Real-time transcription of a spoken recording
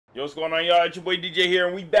Yo, what's going on, y'all? It's your boy DJ here,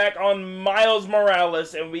 and we back on Miles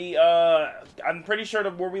Morales, and I'm pretty sure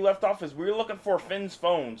that where we left off is we were looking for Finn's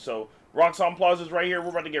phone. So Roxxon Plaza's right here. We're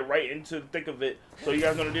about to get right into the thick of it. So you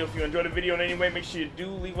guys know the deal. If you enjoyed the video in any way, make sure you do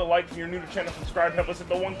leave a like. If you're new to the channel, subscribe. Help us hit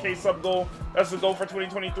the 1K sub goal. That's the goal for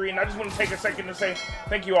 2023. And I just want to take a second to say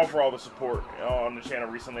thank you all for all the support on the channel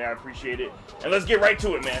recently. I appreciate it. And let's get right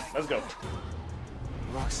to it, man. Let's go.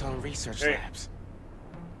 Roxxon Research Labs.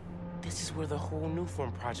 This is where the whole New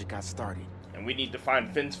Form project got started. And we need to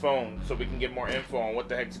find Finn's phone so we can get more info on what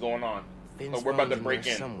the heck's going on. So we're about to break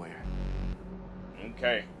in somewhere.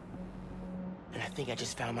 Okay. And I think I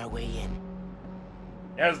just found my way in.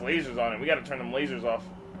 It has lasers on it. We gotta turn them lasers off.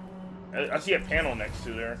 I see a panel next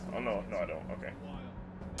to there. Oh no, I don't. Okay.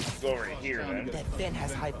 Let's go over here then. That Phin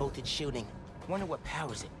has high voltage shielding. Wonder what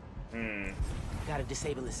powers it. Gotta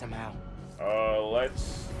disable it somehow.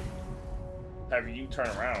 Let's have you turn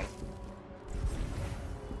around.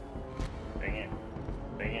 Dang it.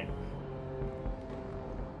 Dang it.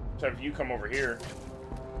 Let's have you come over here.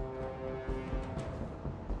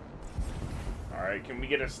 Alright, can we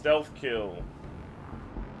get a stealth kill?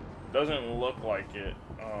 Doesn't look like it.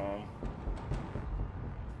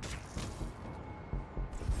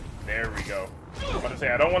 There we go. I'm about to say,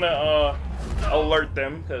 I don't want to alert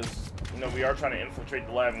them, because, you know, we are trying to infiltrate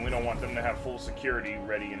the lab, and we don't want them to have full security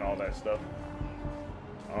ready and all that stuff.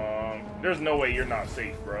 There's no way you're not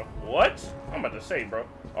safe, bro. What? I'm about to say, bro.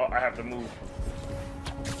 Oh, I have to move.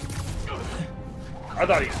 I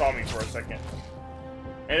thought he saw me for a second.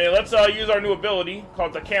 And then let's use our new ability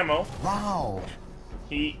called the camo. Wow.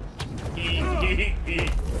 Dang,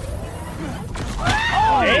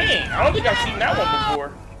 I don't think I've seen that one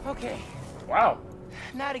before. Okay. Wow.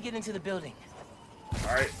 Now to get into the building.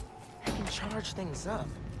 Alright. I can charge things up.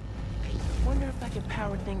 Wonder if I can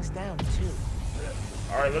power things down too.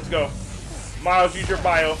 Alright, let's go. Miles, use your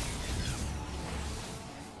bio.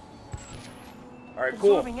 Alright,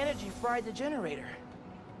 cool. Absorbing energy fried the generator.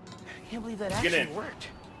 Can't believe that actually worked.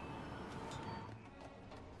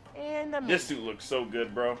 And this suit looks so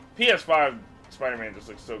good, bro. PS5 Spider-Man just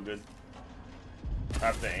looks so good. I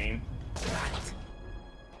have to aim.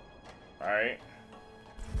 Alright.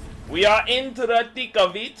 We are into the thick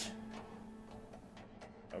of it.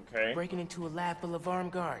 Okay. Breaking into a lab full of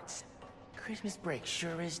armed guards. Christmas break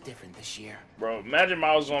sure is different this year. Bro, imagine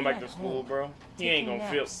Miles going back to school, bro. He ain't gonna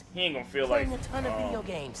feel like playing a ton of video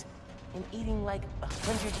games and eating like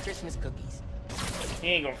 100 Christmas cookies. He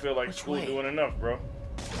ain't gonna feel like school doing enough, bro.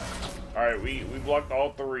 Alright, we blocked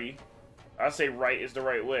all three. I say right is the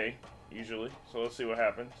right way, usually. So let's see what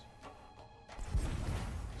happens.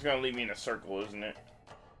 It's gonna leave me in a circle, isn't it?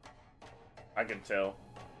 I can tell.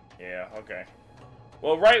 Yeah, okay.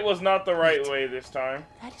 Well, right was not the right way this time.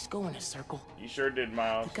 Did I just go in a circle? You sure did,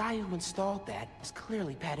 Miles. The guy who installed that is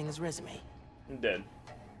clearly padding his resume. I'm dead.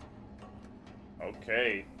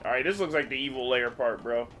 Okay. Alright, this looks like the evil layer part,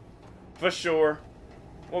 bro. For sure.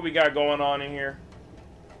 What we got going on in here?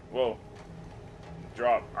 Whoa.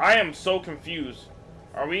 Drop. I am so confused.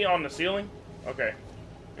 Are we on the ceiling? Okay.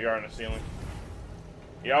 We are on the ceiling.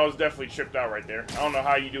 Yeah, I was definitely tripped out right there. I don't know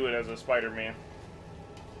how you do it as a Spider-Man.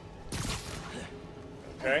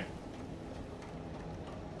 Okay.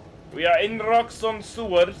 We are in Roxxon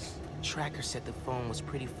sewers. Tracker said the phone was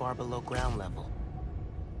pretty far below ground level.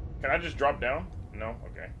 Can I just drop down? No?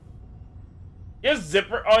 Okay. Yes,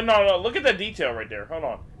 zipper. Oh, no. Look at the detail right there. Hold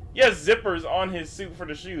on. Yes, zippers on his suit for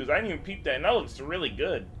the shoes. I didn't even peep that, and that looks really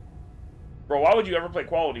good. Bro, why would you ever play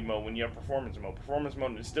quality mode when you have performance mode? Performance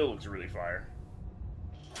mode, it still looks really fire.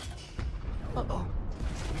 Uh-oh.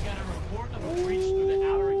 We got a report of a breach through the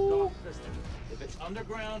outer exhaust system. If it's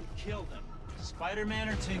underground, kill them. Spider-Man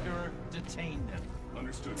or Tinkerer, detain them.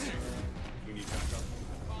 Understood, Chief. We need backup.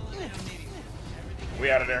 We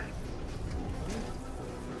out of there.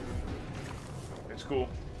 It's cool.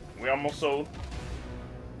 We almost sold.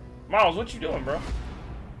 Miles, what you doing, bro?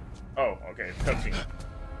 Oh, okay. Cutscene.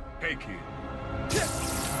 Hey, kid.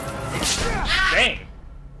 Dang.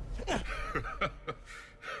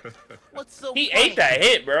 What's so He funny? ate that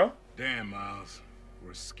hit, bro. Damn, Miles.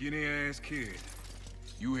 For a skinny-ass kid,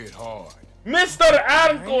 you hit hard. Mr.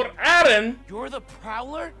 Ancor Aaron. You're the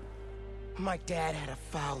Prowler? My dad had a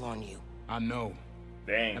foul on you. I know.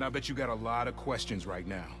 Dang. And I bet you got a lot of questions right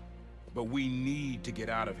now. But we need to get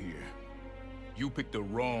out of here. You picked the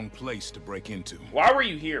wrong place to break into. Why were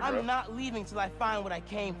you here, bro? I'm not leaving till I find what I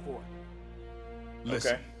came for.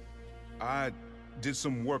 Listen, Okay. I did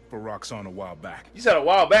some work for Roxxon a while back. You said a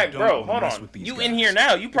while back, Don't bro. wanna Hold mess on. with these You guys. in here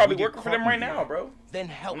now. You probably If we get working for them caught right in now, here- bro. Then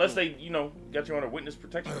help Unless me. they, you know, got you under witness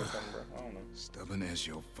protection or something, bro. I don't know. Stubborn as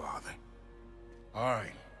your father. All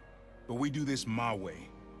right, but we do this my way.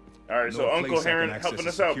 All right, so Uncle Heron helping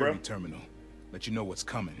us out, bro. Terminal. Let you know what's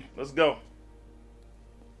coming. Let's go.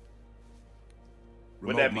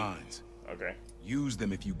 Remote mines. Okay. Use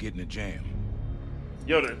them if you get in a jam.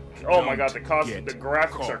 Yo, oh my god, the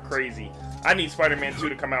graphics are crazy. I need Spider-Man 2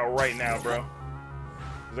 to come out right now, bro.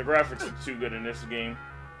 The graphics are too good in this game.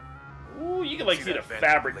 Ooh, you can like see the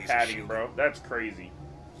fabric padding, bro. That's crazy.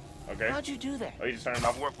 Okay. How'd you do that? Oh, you just turned it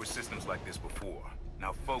off. I've worked with systems like this before.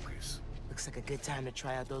 Now focus. Looks like a good time to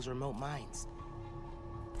try out those remote mines.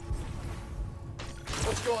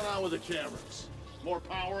 What's going on with the cameras? More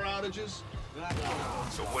power outages?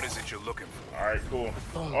 So what is it you're looking for? All right, cool.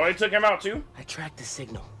 Oh, they took him out too? I tracked the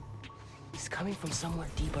signal. It's coming from somewhere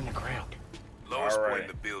deep underground. Lowest point in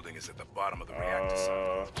the building is at the bottom of the reactor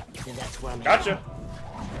site. Then that's where I'm Gotcha.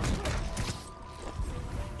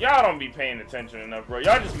 Y'all don't be paying attention enough, bro.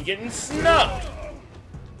 Y'all just be getting snubbed.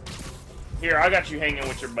 Here, I got you hanging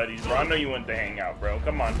with your buddies, bro. I know you want to hang out, bro.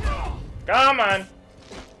 Come on. Come on.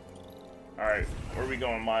 All right, where are we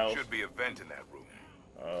going, Miles? Should be a vent in that room.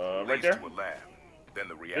 Right there? To a lab. Then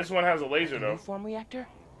the reactor. This one has a laser, though. Nuform reactor?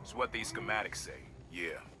 It's what these schematics say.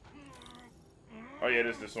 Yeah. Oh, yeah, it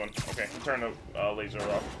is this one. Okay, turn the laser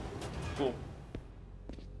off. Cool.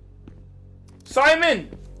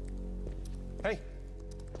 Simon! Hey,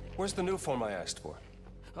 where's the new form I asked for?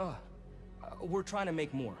 We're trying to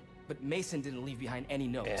make more, but Mason didn't leave behind any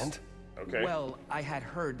notes. And? Okay. Well, I had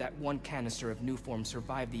heard that one canister of new form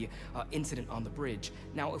survived the incident on the bridge.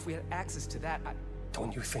 Now, if we had access to that,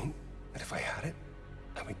 Don't you think that if I had it,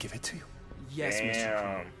 I would give it to you? Yes, Damn. Mr.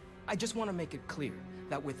 Prowler. I just want to make it clear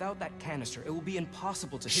that without that canister, it will be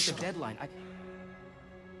impossible to hit the deadline.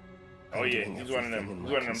 Oh yeah, he's one of them.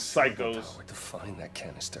 He's one of them psychos. To find that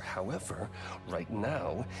canister. However, right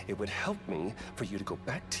now, it would help me for you to go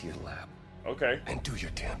back to your lab. Okay. And do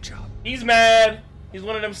your damn job. He's mad. He's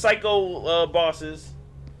one of them psycho bosses.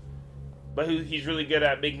 But he's really good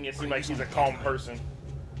at making it seem like he's a calm person.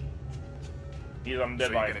 He's on the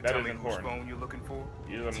deadline. That is important. Phone you're looking for?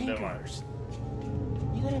 He's on the deadline.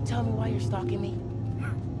 You gonna tell me why you're stalking me?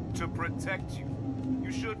 To protect you.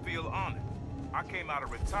 You should feel honored. I came out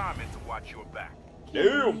of retirement to watch your back.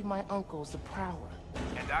 Damn. My uncle's the Prowler.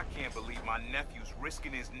 And I can't believe my nephew's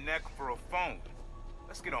risking his neck for a phone.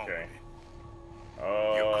 Let's get on with it.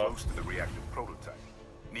 You're close to the reactor prototype.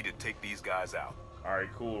 Need to take these guys out.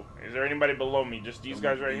 Alright, cool. Is there anybody below me? Just these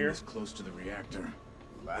guys right here? This close to the reactor.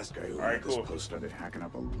 The last guy who had this close started hacking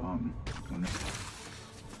up a lung.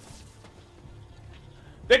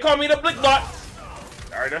 They call me the Blick Bot!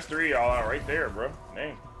 Alright, that's 3 y'all out right there, bro.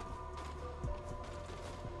 Dang.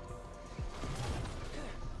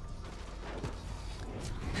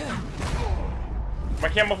 My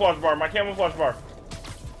camouflage bar, my camouflage bar.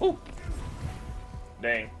 Ooh.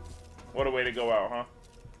 Dang. What a way to go out, huh?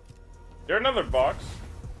 There another box?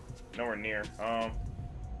 Nowhere near. I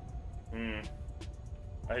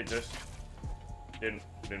hate this. Didn't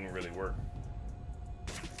really work.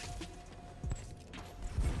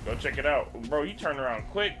 Go check it out. Bro, you turned around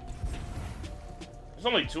quick. There's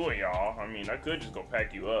only 2 of y'all. I mean, I could just go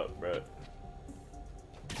pack you up, bro.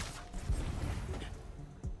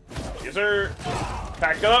 Yes, sir.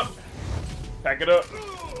 Pack up. Pack it up.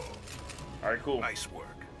 Alright, cool. Nice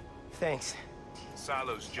work. Thanks.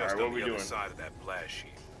 Silo's just on the other side of that blast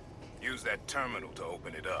sheet. Use that terminal to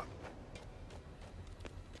open it up.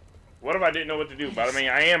 What if I didn't know what to do? But I mean,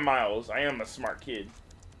 I am Miles. I am a smart kid.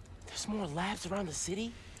 There's more labs around the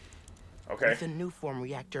city? Okay. There's a new form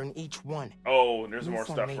reactor in each one. Oh, there's more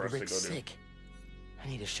stuff for us to go do. I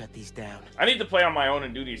need to shut these down. I need to play on my own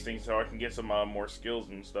and do these things so I can get some more skills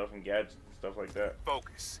and stuff and gadgets and stuff like that.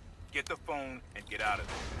 Focus. Get the phone and get out of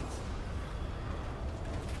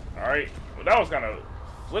there. Alright. Well, that was kind of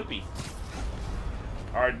flippy.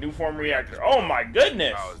 Alright, new form reactor. Oh my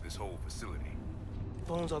goodness! Powers this whole facility.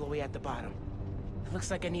 Phone's all the way at the bottom. It looks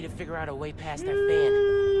like I need to figure out a way past that fan.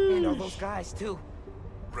 And all those guys, too.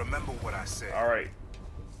 Remember what I said. Alright.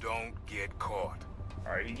 Don't get caught.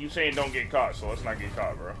 Alright, he keeps saying don't get caught, so let's not get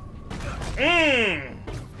caught, bro.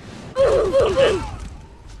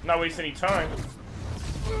 Not waste any time.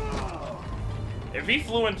 If he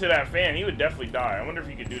flew into that fan, he would definitely die. I wonder if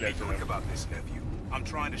he could do that to him. Think about this, nephew. I'm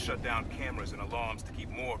trying to shut down cameras and alarms to keep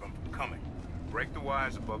more of them from coming. Break the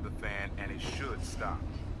wires above the fan, and it should stop.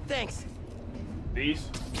 Thanks. These?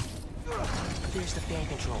 There's the fan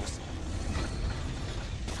controls.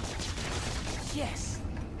 Yes.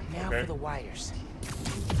 Now for the wires.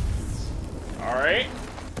 Alright.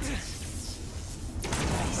 Nice.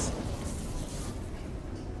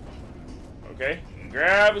 Okay.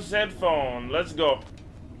 Grab his headphone. Let's go.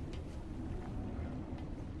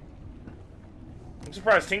 I'm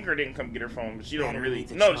surprised Tinker didn't come get her phone, but she don't really.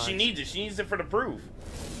 No, she needs it. She needs it for the proof.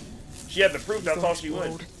 She had the proof. That's all she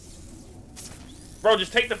would. Bro,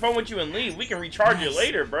 just take the phone with you and leave. We can recharge it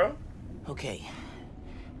later, bro. Okay.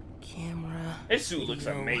 Camera. His suit looks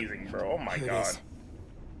amazing, bro. Oh my god.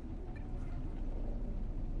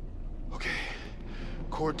 Okay.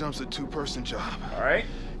 Core dump's a two-person job. All right.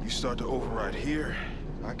 You start to override here.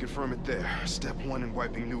 I confirm it there. Step 1 in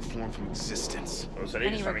wiping new form from existence. Oh, so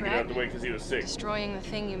they just trying to get out of the way because he was sick. Destroying the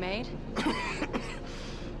thing you made?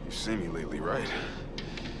 You've seen me lately, right?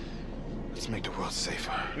 Let's make the world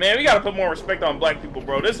safer. Man, we gotta put more respect on black people,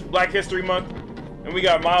 bro. This is Black History Month, and we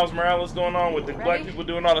got Miles Morales going on with the black people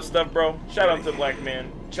doing all the stuff, bro. Shout out to black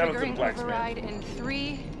man. Shout out to the blacks, man. Override in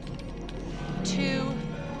 3, 2.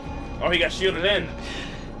 Oh, he got shielded in.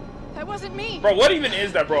 That wasn't me. Bro, what even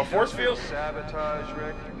is that, bro? A force field? Sabotage,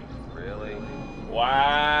 Rick? Really?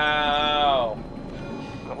 Wow.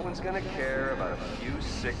 No one's gonna care about a few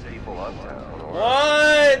sick people uptown. Or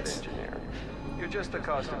what? You're just the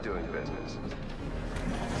cost of doing business.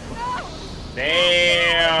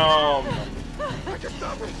 Damn. I can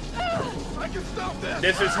stop him. I can stop that.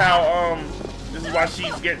 This is how, this is why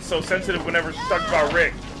she's getting so sensitive whenever she's talking about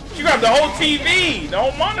Rick. She grabbed the whole TV, the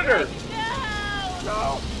whole monitor.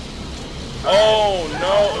 No. Oh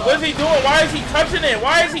no! What is he doing? Why is he touching it?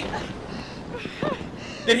 Why is he?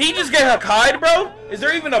 Did he just get Hakkai'd, bro? Is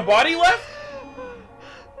there even a body left?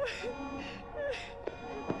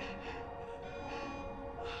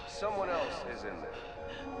 Someone else is in there.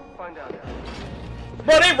 Find out.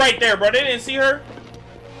 Bro, they right there, bro. They didn't see her.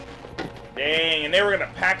 Dang, and they were gonna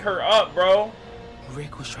pack her up, bro.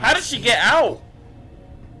 Rick was trying. How did she get out?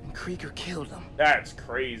 And Krieger killed him. That's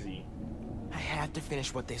crazy. I have to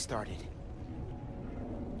finish what they started.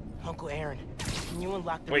 Uncle Aaron, can you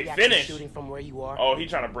unlock the reactor shooting from where you are? Oh,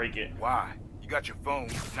 he's trying to break it. Why? You got your phone.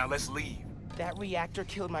 Now let's leave. That reactor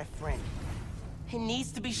killed my friend. It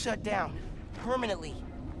needs to be shut down. Permanently.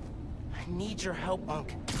 I need your help,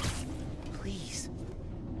 Unc. Please.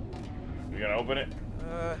 You gonna open it?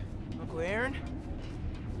 Uncle Aaron?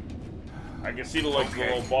 I can see the like the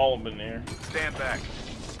little ball up in there. Stand back.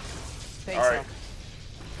 Thanks, Alright. Unc.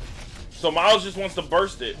 So Miles just wants to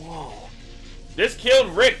burst it. Whoa. This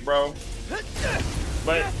killed Rick, bro.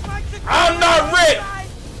 But I'm not Rick!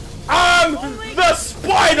 I'm the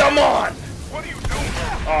Spiderman! What are you doing?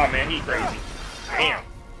 Oh man, he crazy. Damn.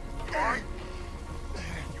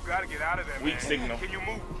 You gotta get out of there, Weak man. signal. Can you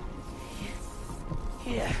move?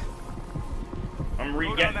 Yeah. I'm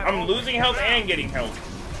losing health and getting health.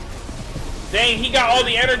 Dang, he got all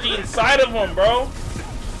the energy inside of him, bro.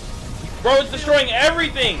 Bro, it's destroying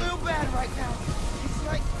everything. Real bad right now. It's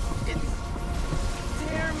like it's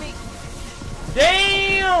tearing me.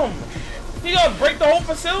 Damn! He gonna break the whole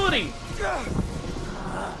facility.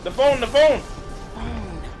 The phone.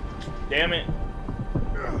 Damn it.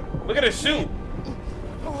 Look at his suit.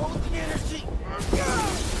 All the energy.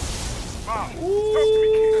 Mom, talk to me,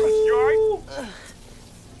 kid. You alright?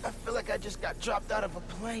 I feel like I just got dropped out of a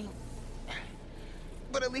plane.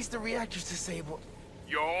 But at least the reactor's disabled.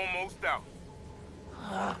 You're almost out.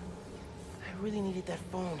 I really needed that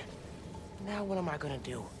phone. Now what am I gonna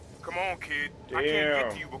do? Come on, kid. Damn. I can't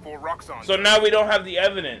get to you before Roxxon. So now we don't have the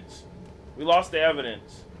evidence. We lost the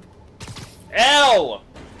evidence. L!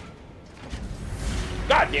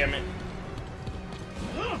 God damn it.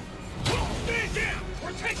 Stand down!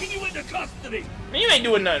 We're taking you into custody! Man, you ain't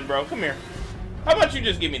doing nothing, bro. Come here. How about you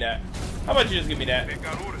just give me that? How about you just give me that?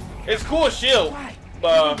 It's cool as shield.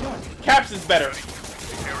 Caps is better.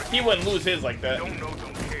 He wouldn't lose his like that.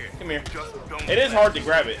 Come here. It is hard to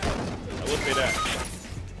grab it. I will say that.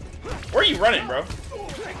 Where are you running, bro?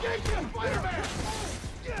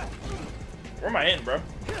 Where am I hitting, bro?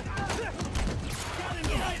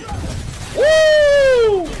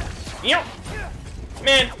 Woo! Yep.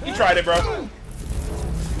 Man, you tried it, bro.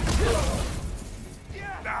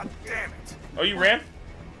 God damn it. Oh, you ran?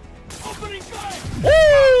 Opening fire!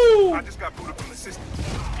 Woo! I just got booted from the system.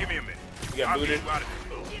 Give me a minute. You got booted?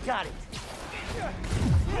 Got it.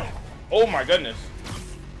 Oh my goodness.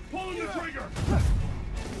 Pulling the trigger!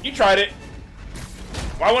 You tried it.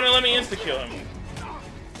 Why wouldn't it let me insta-kill him?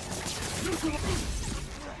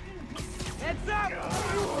 Heads up!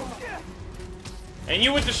 And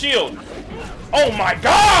you with the shield. Oh my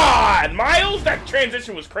god! Miles, that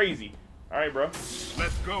transition was crazy. Alright, bro.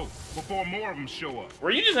 Let's go before more of them show up.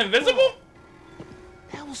 Were you just invisible?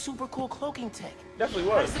 That was super cool cloaking tech. Definitely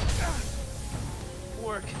was.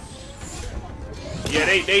 Work. Yeah,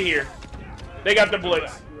 they here. They got the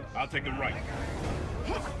blitz. I'll take it right.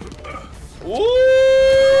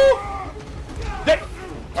 Ooh!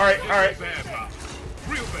 Alright.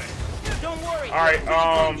 Real bad. Don't worry. Alright,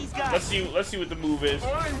 let's see what the move is. Oh,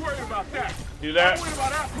 I ain't worried about that. Do that. I'm worried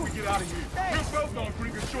about after we get out of here. We're both on a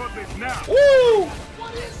pretty good short list now. Woo!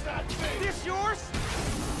 What is that thing? This yours?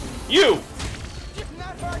 You! It's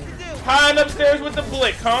not hard to do. Hiding upstairs with the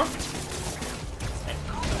blick, huh?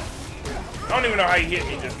 I don't even know how you hit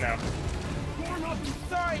me just now.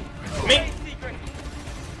 Sorry. Me?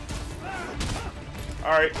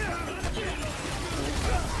 Alright.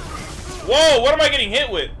 Whoa, what am I getting hit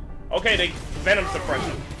with? Okay, they venom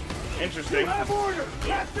suppression. Interesting.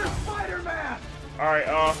 Spider-Man! Alright,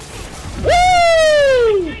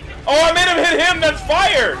 woo! Oh, I made him hit him, that's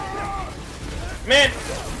fire! Man.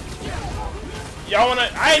 Y'all wanna,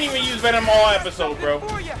 I ain't even used venom all episode, bro.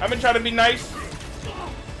 I've been trying to be nice.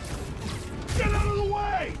 Get out of the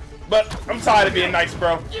way! But I'm tired of being nice,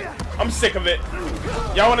 bro. I'm sick of it.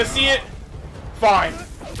 Y'all wanna see it? Fine.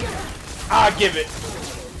 I'll give it.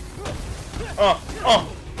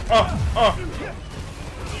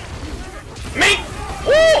 Me!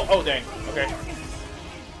 Woo! Oh, dang. Okay.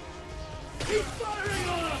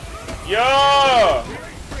 Yeah!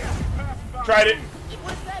 Tried it.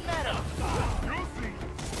 What's that matter?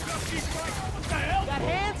 Got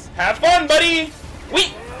hands? Have fun, buddy!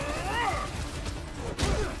 Wait!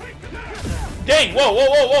 Dang, whoa, whoa,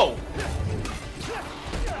 whoa, whoa!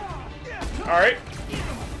 Alright.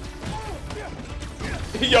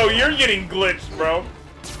 Yo, you're getting glitched, bro.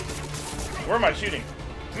 Where am I shooting?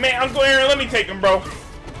 Man, Uncle Aaron, let me take him, bro.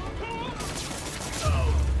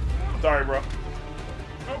 Sorry, bro.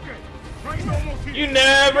 You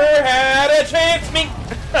never had a chance, me.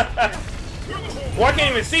 Well, I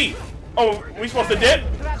can't even see. Oh, we supposed to dip?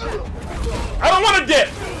 I don't want to dip.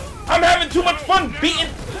 I'm having too much fun beating.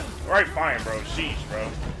 Alright, fine, bro. Sheesh, bro.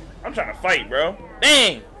 I'm trying to fight, bro.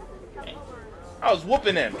 Dang. I was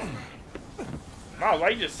whooping him. Miles, why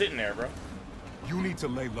you just sitting there, bro? You need to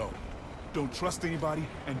lay low. Don't trust anybody,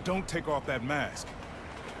 and don't take off that mask.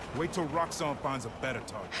 Wait till Roxxon finds a better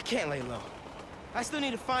target. I can't lay low. I still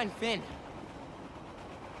need to find Phin.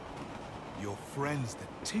 Your friend's the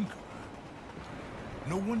Tinkerer.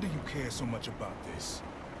 No wonder you care so much about this.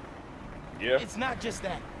 Yeah. It's not just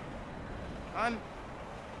that.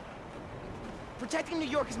 Protecting New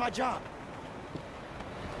York is my job.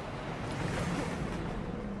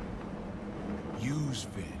 Use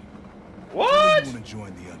Phin. What? You want to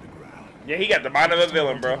join the underground? Yeah, he got the mind of a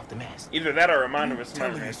villain, bro. Either that or a mind of a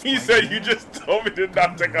smart man. He said you just told me to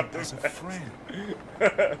not take off the mask.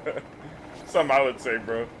 Something I would say,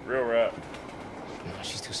 bro. Real rap. No,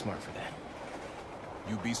 she's too smart for that.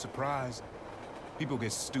 You'd be surprised. People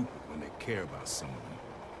get stupid when they care about someone.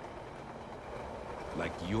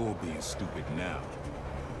 Like you're being stupid now.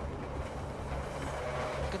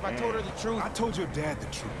 If I told her the truth... I told your dad the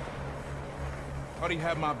truth. Thought he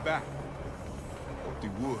had my back. Hoped he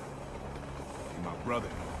would. Be my brother.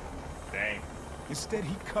 Dang. Instead,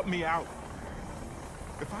 he cut me out.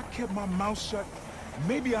 If I kept my mouth shut,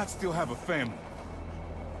 maybe I'd still have a family.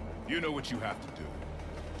 You know what you have to do.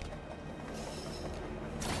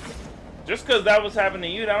 Just because that was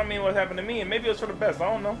happening to you, that don't mean what happened to me. And maybe it was for the best.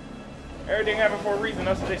 I don't know. Everything happened for a reason.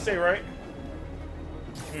 That's what they say, right?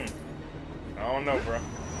 I don't know, bro.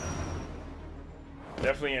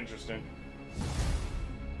 Definitely interesting.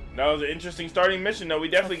 That was an interesting starting mission, though. We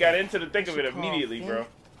definitely got into the thick of it immediately, bro.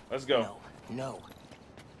 Let's go. No.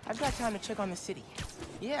 I've got time to check on the city.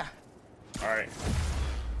 Yeah. All right.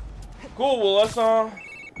 Cool. Well, let's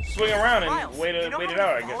swing around and wait it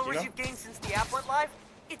out, I guess. You know. You've gained since the app went live?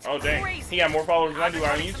 It's oh dang, crazy. he got more followers than I do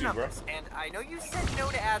on YouTube, bro. And I know you said no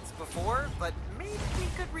to ads before, but maybe we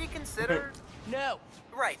could reconsider. No.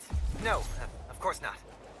 Right. No. Of course not.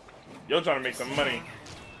 You're trying to make some money.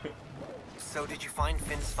 So did you find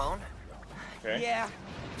Finn's phone? Okay. Yeah,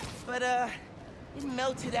 but it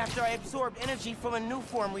melted after I absorbed energy from a new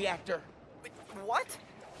form reactor. Wait, what?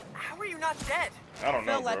 How are you not dead? I don't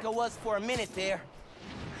know, Felt like I was for a minute there.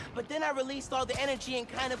 But then I released all the energy in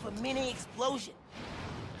kind of a mini explosion.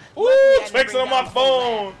 Ooh, texting on my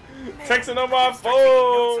phone! Texting on my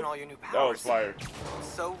phone! That was fire.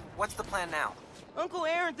 So, what's the plan now? Uncle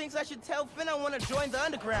Aaron thinks I should tell Phin I want to join the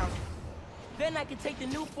underground. Then I can take the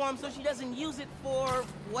new form so she doesn't use it for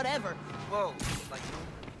whatever. Whoa, like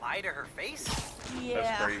lie to her face? Yeah.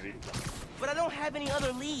 That's crazy. But I don't have any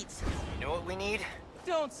other leads. You know what we need?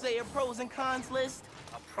 Don't say a pros and cons list.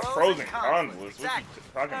 A pros and cons list? What you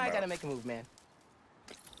talking about? I gotta make a move, man.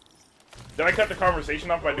 Did I cut the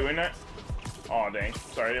conversation off by doing that? Aw, dang.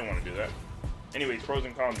 Sorry, I didn't want to do that. Anyways, pros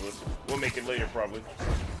and cons list. We'll make it later, probably.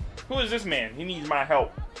 Who is this man? He needs my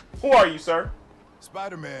help. Who are you, sir?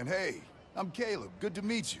 Spider-Man, hey. I'm Caleb. Good to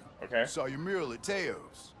meet you. Okay. Saw your mural at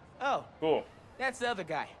Teo's. Oh. Cool. That's the other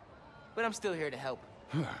guy. but I'm still here to help.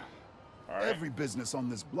 Right. Every business on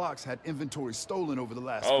this block's had inventory stolen over the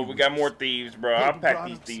last few weeks. We got more thieves, bro. I'll pack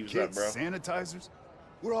these thieves up, bro. Sanitizers?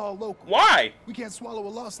 We're all local. Why? We can't swallow a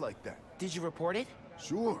loss like that. Did you report it?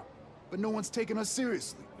 Sure, but no one's taking us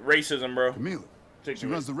seriously. Racism, bro. Camila. She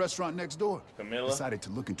runs the restaurant next door. Camila decided to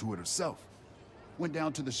look into it herself. Went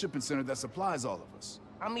down to the shipping center that supplies all of us.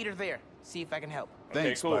 I'll meet her there. See if I can help.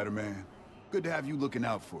 Thanks, cool. Spider-Man. Good to have you looking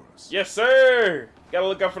out for us. Yes, sir. Gotta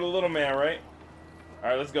look out for the little man, right? All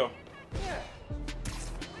right, let's go.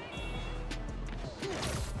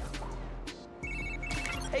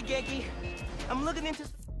 Hey, Genki. I'm looking into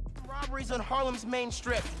robberies on Harlem's main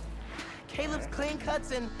strip. Caleb's Clean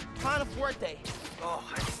Cuts and Pana Fuerte. Oh,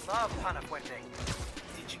 I love Pana Fuerte.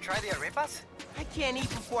 Did you try the arepas? I can't eat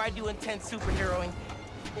before I do intense superheroing.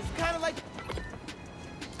 It's kind of like...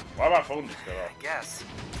 Why my phone just cut off? I guess.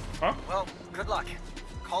 Huh? Well, good luck.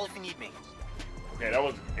 Call if you need me. Okay, that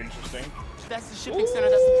was interesting. That's the shipping center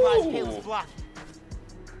that supplies Caleb's block.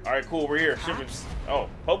 All right, cool. We're here. Shipping. Oh,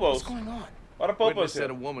 popos. What's going on? What a popos Witness said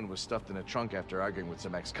a woman was stuffed in a trunk after arguing with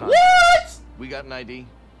some ex-convicts. What? We got an ID.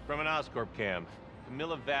 From an Oscorp cam.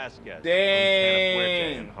 Camila Vasquez.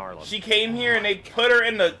 Dang. In Harlem. She came here and they put her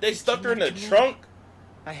in the. They stuffed her in the trunk.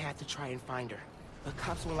 I had to try and find her, but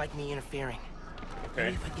cops won't like me interfering. Okay.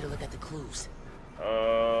 Maybe if I get a look at the clues.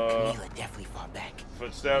 Camila definitely fought back.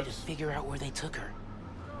 Footsteps. Just figure out where they took her.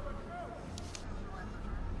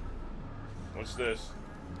 What's this?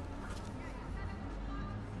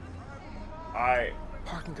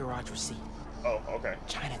 Parking garage receipt. Oh, okay.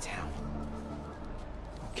 Chinatown.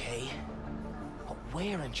 Okay. But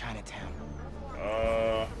where in Chinatown?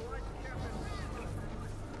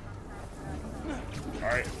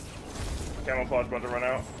 Alright. Camouflage about to run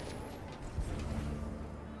out.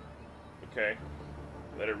 Okay.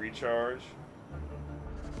 Let it recharge.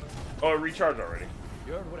 Oh, it recharged already.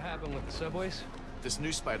 You heard what happened with the subways? This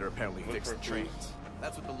new spider apparently fixed the trains.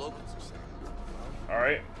 That's what the locals are saying.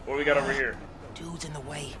 Alright, what we got over here? Dude's in the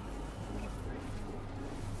way.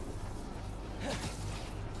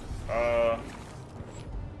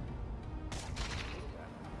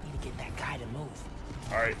 Need to get that guy to move.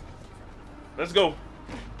 Alright. Let's go.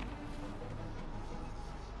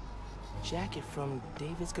 Jacket from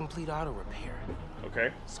David's Complete Auto Repair.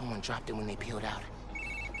 Okay. Someone dropped it when they peeled out.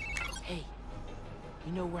 Hey,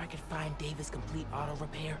 you know where I could find David's Complete Auto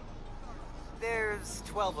Repair? There's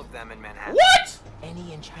 12 of them in Manhattan. What?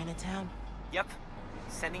 Any in Chinatown? Yep.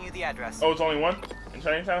 Sending you the address. Oh, it's only one in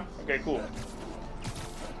Chinatown? Okay, cool.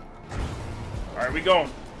 Alright, we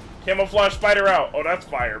going. Camouflage spider out. Oh, that's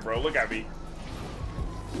fire, bro. Look at me.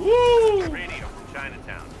 Woo! Radio from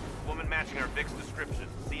Chinatown. Woman matching her Vic's description.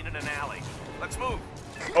 Seen in an alley. Let's move.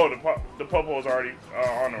 Oh, the popo is already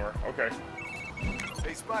on her. Okay.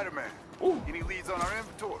 Hey, Spider-Man. Any leads on our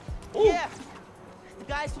inventory? Ooh. Yeah. The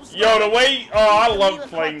guys who Yo, the way... Oh, I love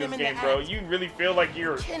playing this game, bro. You really feel like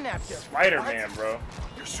you're Spider-Man, bro.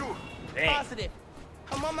 You're sure? Dang. Positive.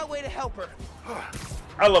 I'm on my way to help her.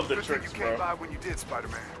 I love the Good tricks, thing you came bro. by when you did,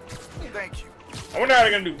 Spider-Man. Thank you. I wonder how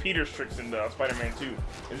they're gonna do Peter's tricks in Spider-Man 2.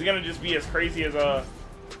 Is he gonna just be as crazy as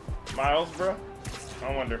Miles, bro?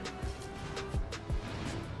 I wonder.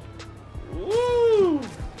 Woo!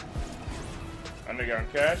 Underground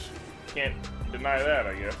cash. Can't deny that,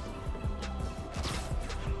 I guess.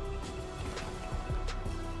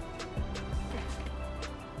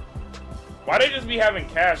 Why they just be having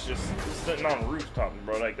cash just sitting on rooftops,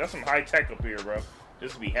 bro? Like, that's some high tech up here, bro.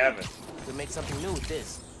 Just be having. Could make something new with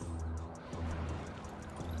this.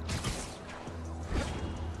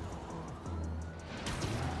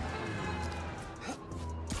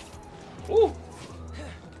 Ooh.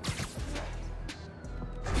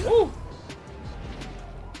 Ooh.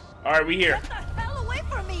 All right, we here. Get the hell away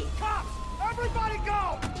from me! Cops! Everybody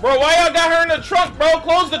go! Bro, why y'all got her in the trunk, bro?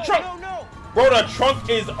 Close the trunk. No. Bro, the trunk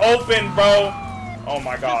is open, bro. Oh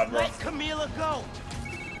my God, bro. Let Camila go.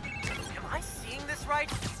 Am I seeing this right?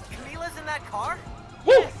 Camila's in that car?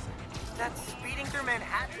 Woo. Yes. That's speeding through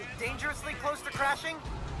Manhattan, dangerously close to crashing?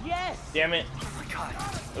 Yes. Damn it. Oh my God.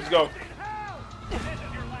 Let's go.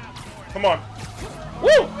 Come on.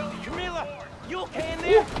 Woo. Camila, you okay in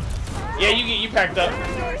there? Yeah, you packed up.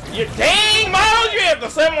 You dang, Miles, you have to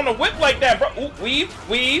slam on the whip like that, bro. Ooh, weave.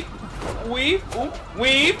 Ooh,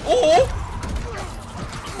 weave. Ooh.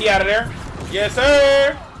 He out of there. Yes,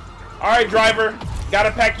 sir. All right, driver.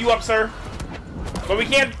 Gotta pack you up, sir. But we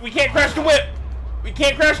can't crash the whip. We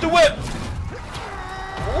can't crash the whip.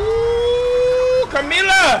 Ooh,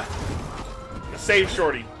 Camila. Save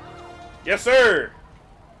Shorty. Yes, sir.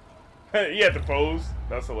 You had to pose.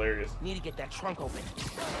 That's hilarious. Need to get that trunk open.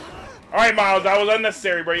 All right, Miles. That was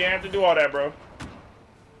unnecessary, bro. You didn't have to do all that, bro.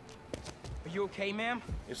 you okay, ma'am?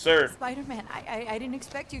 Yes, sir. Spider-Man, I didn't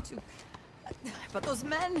expect you to. But those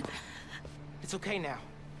men... It's okay now.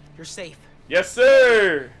 You're safe. Yes,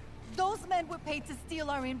 sir. Those men were paid to steal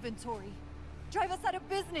our inventory. Drive us out of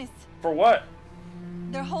business. For what?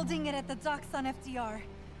 They're holding it at the docks on FDR,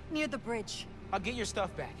 near the bridge. I'll get your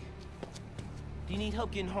stuff back. Do you need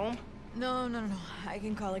help getting home? No. I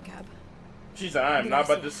can call a cab. She said, I am not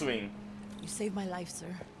about to swing. You saved my life,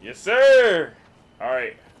 sir. Yes, sir. All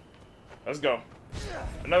right. Let's go.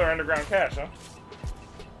 Another underground cache, huh?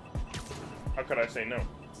 How could I say no?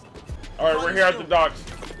 All right, we're here at the docks.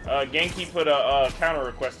 Genki put a counter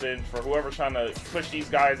request in for whoever's trying to push these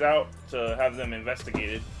guys out to have them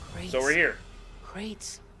investigated. Crates. So we're here.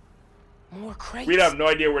 Crates. More crates. We'd have no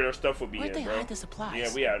idea where their stuff would be Where'd in, they bro. hide the supplies?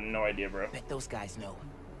 Yeah, we have no idea, bro. Bet those guys know.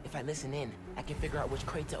 If I listen in, I can figure out which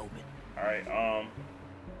crate to open. All right,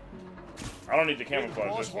 I don't need the camouflage.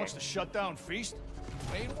 Boss this wants one. to shut down Feast.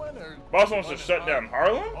 Main one or Boss wants to shut down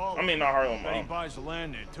Harlem? Oh, I mean, not Harlem. He buys the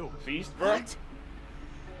land there too. Feast, bro? What?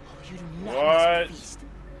 You do not What? Feast.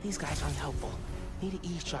 These guys are unhelpful. Need to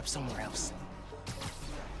eavesdrop somewhere else.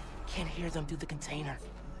 Can't hear them through the container.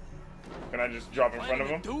 Can I just drop in front of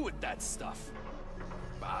them? do with that stuff?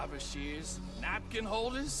 Barber shears, napkin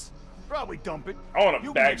holders. Probably dump it. I want to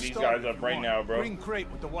You bag can these get guys started up if right you now, want. bro. Green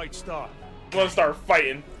crate with the white star. Let's start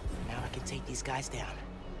fighting. Now I can take these guys down.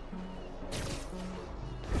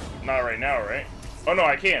 Not right now, right? Oh, no,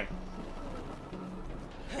 I can.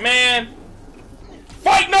 Man.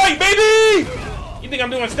 Fight night, baby! You think I'm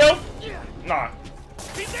doing stealth? Nah.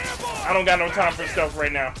 I don't got no time for stealth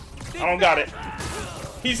right now. I don't got it.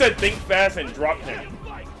 He said think fast and dropped him.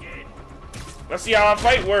 Let's see how I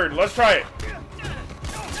fight. Word. Let's try it.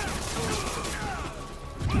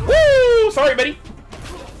 Woo! Sorry, buddy.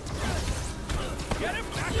 Get him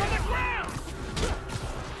back on the ground!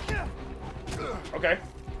 Okay.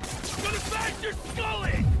 Gonna smash your skull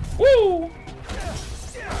in! Woo!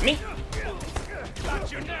 Me?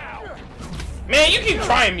 Got you now! Man, you keep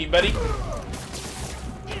trying me, buddy.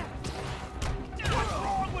 What's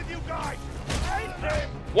wrong with you guys?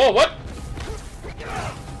 Whoa, what?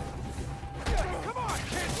 Come on,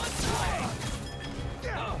 kid, let's play!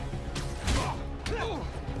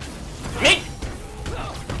 Me?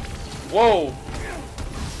 Whoa.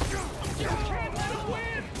 You can't let him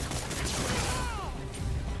win!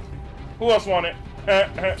 Who else want it?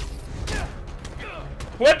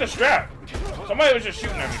 Who had the strap? Somebody was just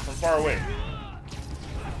shooting at me from far away.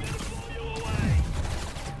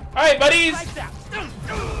 Alright, buddies!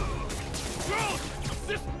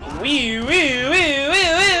 Wee.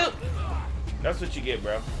 That's what you get,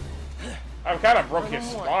 bro. I kind of broke his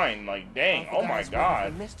spine. Like, dang. Oh my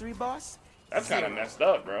god. Mystery boss? That's kind of messed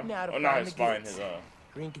up, bro. Oh, not his spine. His,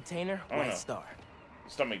 Green container, I don't white know. star.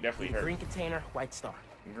 Stomach definitely hurt. Green container, white star.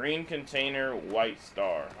 Green container, white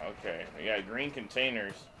star. Okay. We got green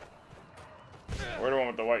containers. Where the one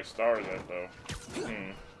with the white stars at, though?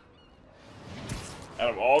 Out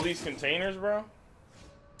of all these containers, bro?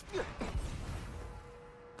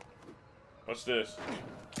 What's this?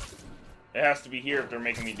 It has to be here if they're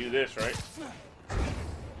making me do this, right?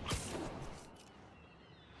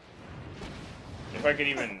 If I could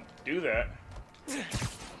even do that.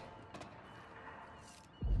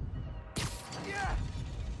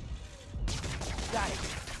 Got it.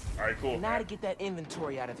 Alright, cool. Now to get that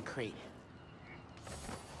inventory out of the crate.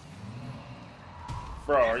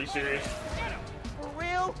 Bro, are you serious? For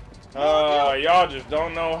real? Y'all just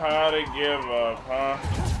don't know how to give up, huh?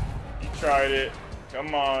 You tried it.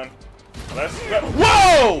 Come on. Let's go.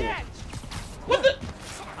 Whoa! What the?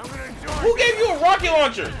 Who gave you a rocket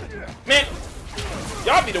launcher? Man,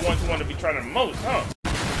 y'all be the ones who want to be trying the most, huh?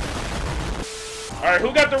 Alright,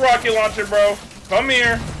 who got the rocket launcher, bro? Come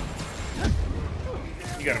here.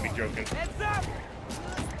 You gotta be joking. Heads up!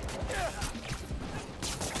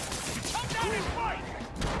 Come down and fight!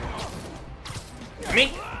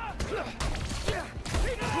 Me?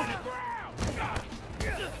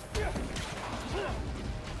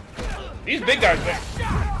 These big guys, man.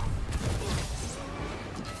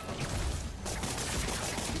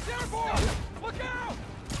 Look out!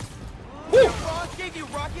 Woo! Boss gave you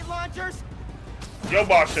rocket launchers? Your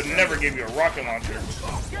boss should never give you a rocket launcher.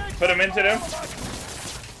 Put him into them.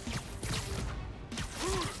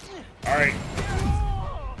 Alright.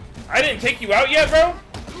 I didn't take you out yet, bro?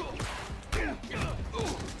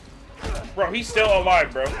 Bro, he's still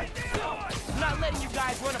alive, bro. I'm not letting you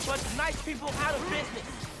guys run a bunch of nice people out of business.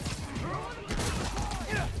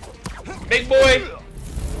 Big boy.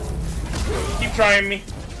 Keep trying me.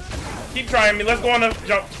 Keep trying me. Let's go on a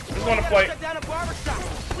jump. Let's go on a flight. Shut down a barbershop.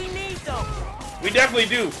 We need them. We definitely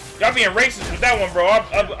do. Y'all being racist with that one, bro.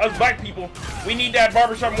 Us black people, we need that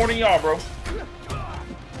barbershop more than y'all, bro.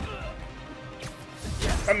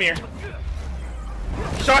 Come here.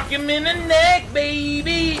 Shock him in the neck,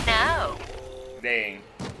 baby. No. Dang.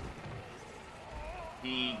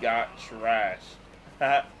 He got trashed.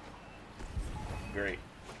 Great.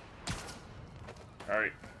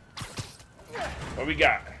 Alright. What we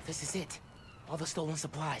got? This is it. All the stolen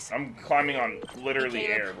supplies. I'm climbing on literally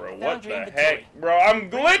Caleb, air, bro. found What your the inventory. heck? Bro, I'm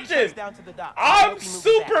glitching. Down to the dock. I'm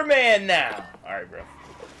Superman now. Alright, bro.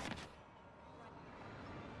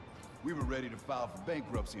 We were ready to file for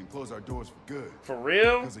bankruptcy and close our doors for good. For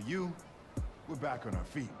real? Because of you, we're back on our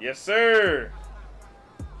feet. Yes, sir.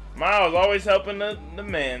 Miles always helping the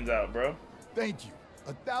mans out, bro. Thank you.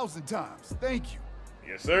 1,000 times. Thank you.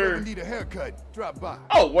 Yes, If you ever sir. need a haircut, drop by.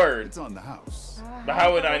 Oh, word. It's on the house. But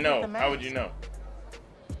how would I know? How would you know?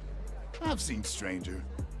 I've seen stranger.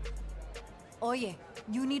 Oye,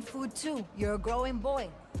 you need food too. You're a growing boy.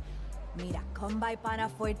 Mira, come by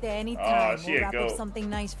Pana Fuerte anytime. she We'll a wrap goat. up something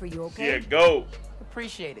nice for you, She okay? a goat.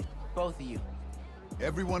 Appreciate it, both of you.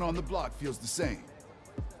 Everyone on the block feels the same.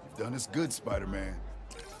 You've done us good, Spider-Man.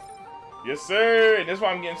 Yes, sir. And that's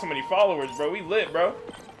why I'm getting so many followers, bro. We lit, bro.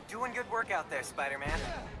 Doing good work out there, Spider-Man.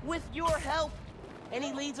 With your help,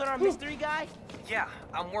 any leads on our mystery guy? Yeah,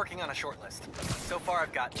 I'm working on a short list. So far,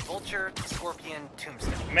 I've got Vulture, Scorpion,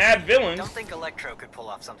 Tombstone. Mad villains. Don't think Electro could pull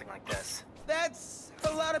off something like this. That's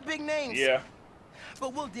a lot of big names. Yeah.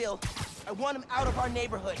 But we'll deal. I want him out of our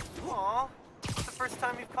neighborhood. Aw, it's the first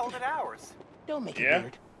time you've called it ours. Don't make Yeah. it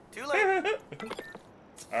weird. Too late.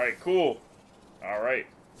 Alright, cool. Alright.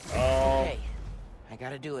 Okay, I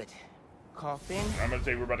gotta do it. Call Phin. I'm gonna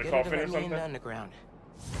say we're about to Get call her Phin or let me in something. the underground.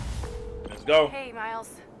 Let's go. Hey, Miles.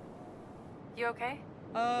 You okay?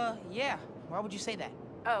 Yeah. Why would you say that?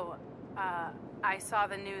 Oh, I saw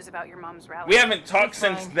the news about your mom's rally. We haven't talked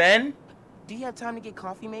since then? Do you have time to get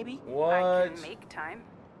coffee, maybe? What? I can make time.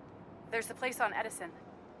 There's a place on Edison,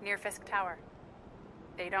 near Fisk Tower.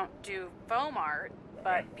 They don't do foam art,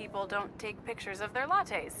 but people don't take pictures of their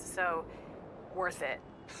lattes, so worth it.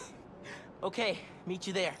 Okay, meet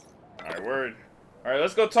you there. Alright, word. Alright,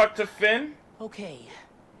 let's go talk to Phin. Okay.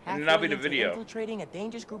 And then that'll be the Halfway into video. Infiltrating a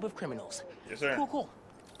dangerous group of criminals. Yes, sir. Cool, cool.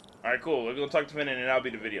 Alright, cool. Let's go talk to Phin and then that'll be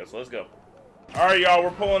the video. So let's go. Alright, y'all. We're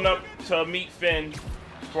pulling up to meet Phin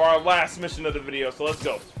for our last mission of the video. So let's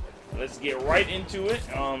go. Let's get right into it.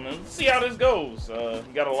 And let's see how this goes.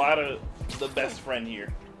 We got a lot of the best friend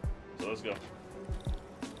here. So let's go.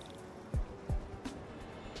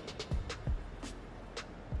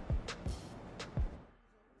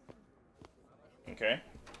 Okay.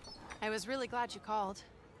 I was really glad you called.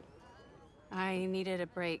 I needed a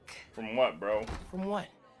break. From what, bro? From what?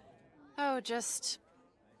 Oh, just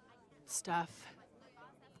stuff.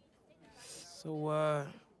 So,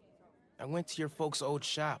 I went to your folks' old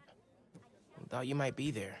shop. Thought you might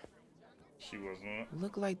be there. She wasn't.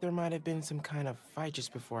 Looked like there might have been some kind of fight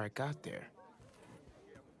just before I got there.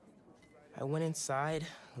 I went inside,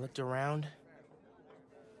 looked around,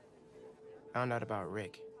 found out about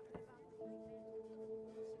Rick.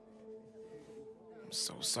 I'm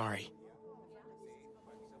so sorry.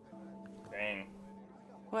 Dang.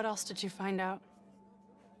 What else did you find out?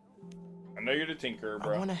 I know you're the Tinkerer,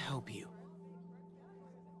 bro. I want to help you.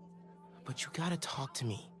 But you gotta talk to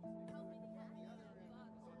me.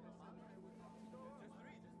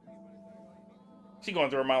 She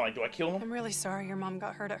going through her mind like, do I kill him? I'm really sorry your mom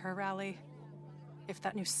got hurt at her rally. If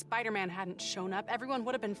that new Spider-Man hadn't shown up, everyone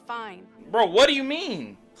would have been fine. Bro, what do you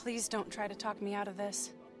mean? Please don't try to talk me out of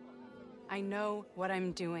this. I know what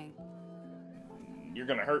I'm doing. You're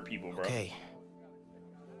gonna hurt people, bro. Okay.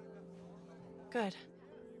 Good.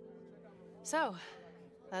 So,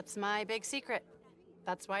 that's my big secret.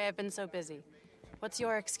 That's why I've been so busy. What's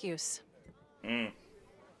your excuse? I'm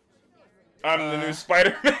the new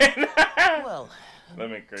Spider-Man. Well, that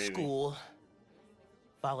makes crazy. School,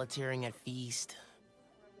 volunteering at Feast.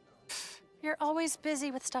 You're always busy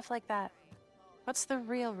with stuff like that. What's the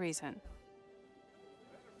real reason?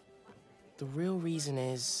 The real reason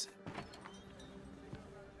is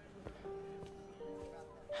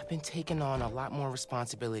I've been taking on a lot more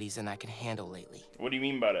responsibilities than I can handle lately. What do you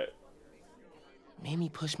mean by that? Made me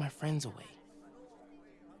push my friends away.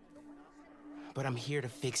 But I'm here to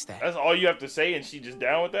fix that. That's all you have to say, and she just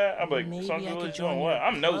down with that? I'm like, Maybe some I people could doing join what? your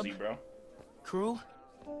I'm nosy, club? bro. Crew?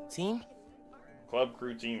 Team? Club,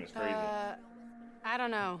 crew, team is crazy. I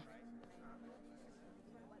don't know.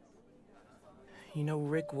 You know,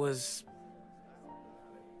 Rick was...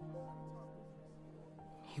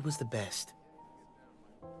 He was the best.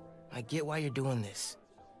 I get why you're doing this.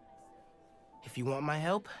 If you want my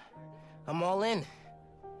help, I'm all in.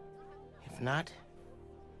 not,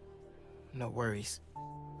 no worries.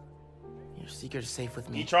 Your secret is safe with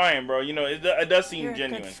me. You trying, bro. You know, it does seem You're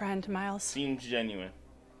genuine. a good friend, Miles. Seems genuine.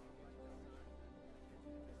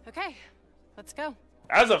 Okay, let's go.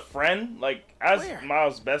 As a friend, like, as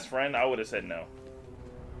Miles' best friend, I would have said no.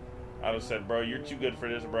 I would have said, bro, you're too good for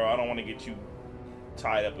this, bro. I don't want to get you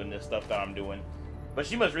tied up in this stuff that I'm doing. But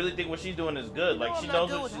she must really think what she's doing is good. Like, she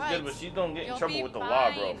knows what she's good, but she's gonna get in trouble with the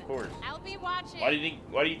law, bro, of course. I'll be watching. Why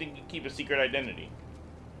do you think you keep a secret identity?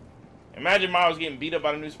 Imagine Miles getting beat up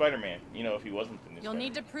by the new Spider-Man, you know, if he wasn't the new You'll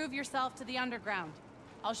need to prove yourself to the underground.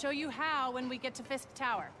 I'll show you how when we get to Fisk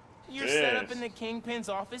Tower. You're set up in the Kingpin's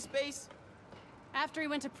office space? After he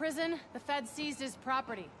went to prison, the Fed seized his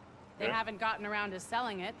property. They haven't gotten around to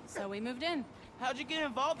selling it, so we moved in. How'd you get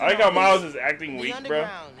involved? I like how Miles is acting weak, bro.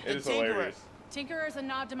 It is hilarious. Tinkerer's a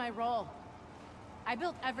nod to my role. I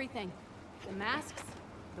built everything. The masks,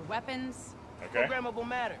 the weapons. Programmable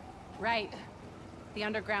matter. Right. The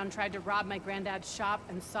underground tried to rob my granddad's shop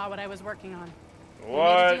and saw what I was working on.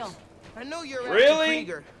 What? I know you're really?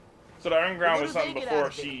 So the underground was something before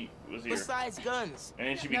she was here. Besides guns. And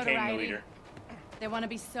then she became the leader. They want to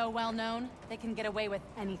be so well known, they can get away with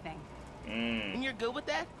anything. And you're good with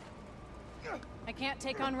that? I can't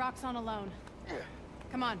take on Roxxon alone.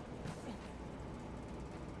 Come on.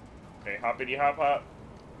 Okay, hoppity hop hop.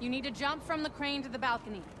 You need to jump from the crane to the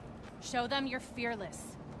balcony. Show them you're fearless.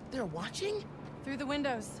 They're watching? Through the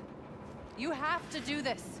windows. You have to do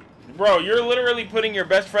this. Bro, you're literally putting your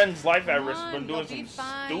best friend's life at risk from doing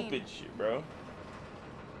some stupid shit, bro.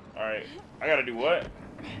 Alright, I gotta do what?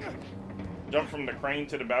 Jump from the crane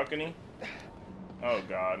to the balcony? Oh,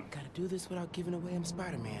 God. Gotta do this without giving away I'm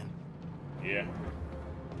Spider-Man. Yeah.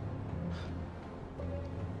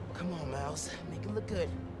 Come on, Miles. Make it look good.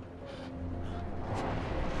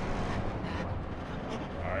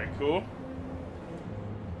 Alright, cool.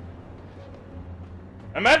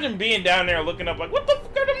 Imagine being down there looking up like, what the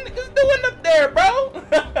fuck are them niggas doing up there, bro?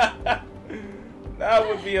 That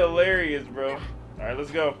would be hilarious, bro. Alright,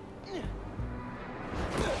 let's go.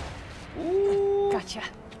 Ooh. Gotcha.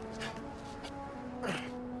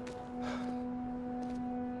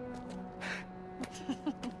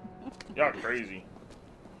 Y'all crazy.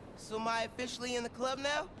 So am I officially in the club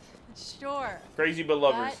now? Sure. Crazy but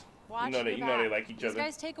lovers. But you know they like each other. These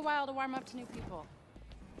guys take a while to warm up to new people.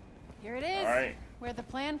 Here it is. All right. Where the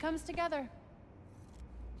plan comes together.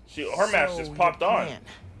 Her mask just popped on.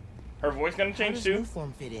 Her voice gonna change too? How does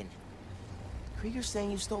Nuform fit in? Krieger's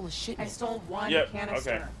saying you stole a shipment. I stole one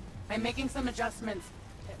canister. Okay. I'm making some adjustments.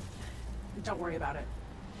 Don't worry about it.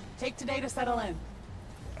 Take today to settle in.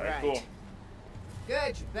 Alright, cool.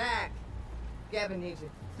 Good, you're back. Gavin needs you.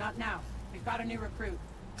 Not now. We've got a new recruit.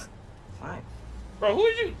 Fine. Bro, who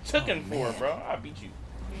are you tooking for, bro? I beat you.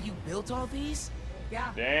 You built all these?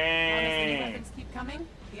 Yeah. Dang. Honestly, the weapons keep coming.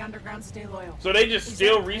 The underground stay loyal. So they just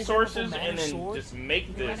steal resources and then just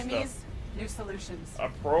make this enemies, stuff. New solutions. A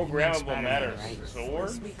programmable matter sword?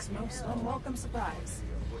 This week's most unwelcome surprise.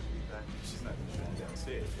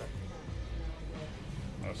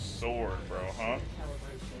 A sword, bro, huh?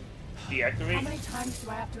 Deactivate? How many times do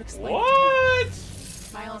I have to explain? What?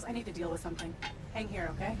 Miles, I need to deal with something. Hang here,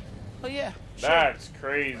 okay? Oh yeah. Sure. That's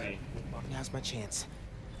crazy. Now's my chance.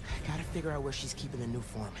 Gotta figure out where she's keeping the new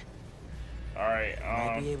form. Alright,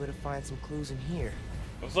 might be able to find some clues in here.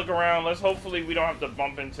 Let's look around. Let's hopefully we don't have to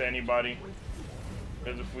bump into anybody.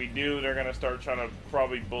 Because if we do, they're gonna start trying to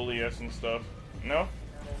probably bully us and stuff. No?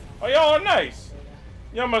 Oh, y'all are nice.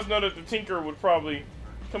 Y'all must know that the Tinker would probably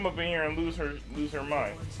come up in here and lose her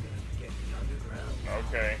mind.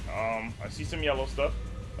 Okay, I see some yellow stuff.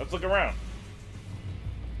 Let's look around.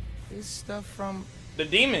 This stuff from the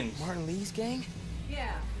demons. Martin Lee's gang?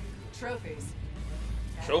 Yeah, trophies.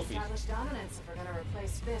 Trophies. Dominance if we're gonna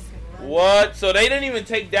replace Fisk and What? So they didn't even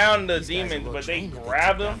take down the demons, but they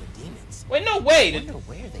grabbed them? Wait, no way. I wonder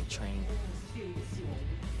where they trained.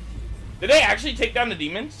 Did they actually take down the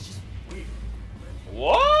demons?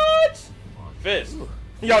 What? Fist.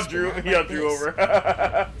 Y'all drew over.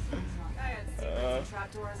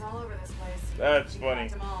 Trapdoors all over this place. That's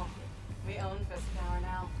funny. We own Fisk Tower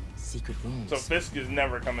now. Secret rooms. So Fisk is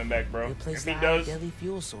never coming back, bro. If he does,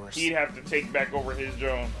 fuel source. He'd have to take back over his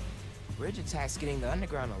drone. Bridge attack's getting the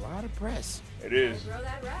underground a lot of press. It is. Grow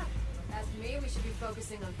that rap. As for me, we should be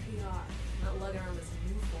focusing on PR, not lugging around this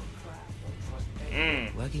new form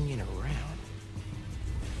crap. Lugging it around.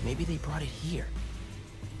 Maybe they brought it here.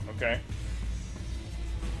 Okay.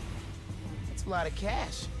 That's a lot of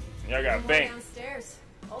cash. Y'all got bank. Downstairs.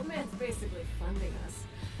 Old man's basically funding us.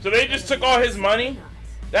 So they just took all his money?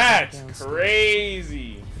 That's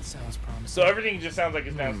crazy. It sounds promising. So everything just sounds like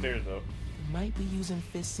it's downstairs, though. might be using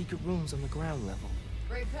Fiz's secret rooms on the ground level.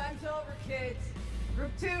 Break time's over, kids.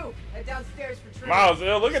 Group 2, head downstairs for training. Miles,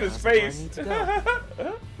 look at his face.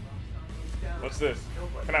 Go. What's this?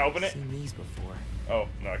 Can I open it? Seen these before. Oh,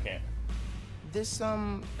 no, I can't. This,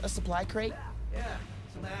 a supply crate? Yeah,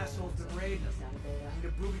 some assholes been raiding us. Need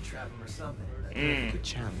to booby trap them or something. Good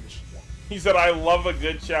challenge. He said, I love a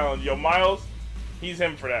good challenge. Yo, Miles, he's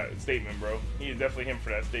him for that statement, bro. He is definitely him for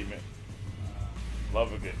that statement.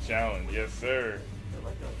 Love a good challenge. Yes, sir.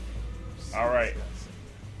 All right.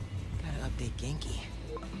 Gotta update Genki.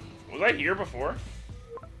 Was I here before?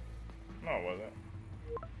 No, it wasn't.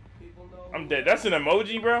 I'm dead. That's an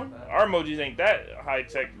emoji, bro? Our emojis ain't that high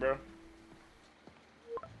tech, bro.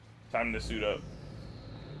 Time to suit up.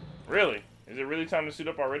 Really? Is it really time to suit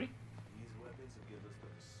up already?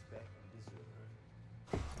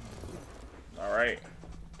 Alright.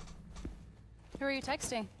 Who are you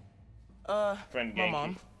texting? Friend my Genki.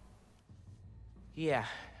 mom. Yeah,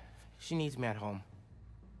 she needs me at home.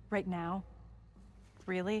 Right now?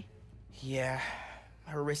 Really? Yeah,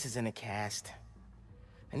 her wrist is in a cast.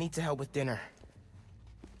 I need to help with dinner.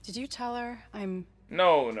 Did you tell her I'm...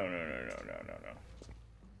 No.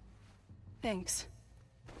 Thanks.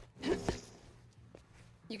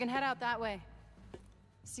 You can head out that way.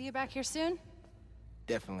 See you back here soon?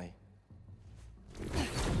 Definitely.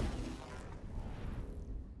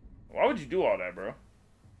 Why would you do all that, bro?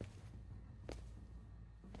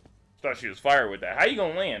 Thought she was fired with that. How you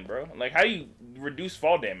gonna land, bro? Like, how do you reduce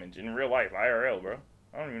fall damage in real life, IRL, bro?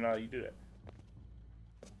 I don't even know how you do that.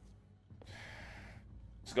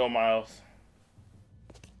 Let's go, Miles.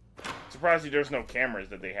 Surprised there's no cameras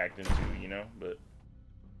that they hacked into, you know, but...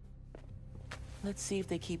 Let's see if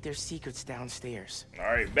they keep their secrets downstairs.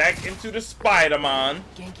 Alright, back into the Spider-Man.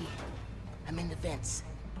 Genki, I'm in the vents.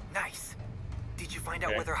 Nice. Did you find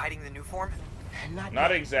out where they're hiding the new form? Not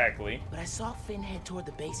yet, exactly. But I saw Phin head toward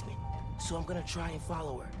the basement, so I'm gonna try and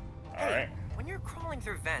follow her. Alright. When you're crawling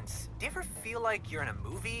through vents, do you ever feel like you're in a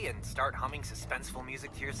movie and start humming suspenseful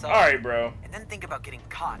music to yourself? Alright, bro. And then think about getting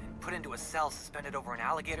caught and put into a cell suspended over an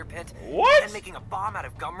alligator pit? What? And making a bomb out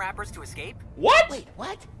of gum wrappers to escape? What? Wait,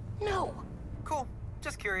 what? No. Cool.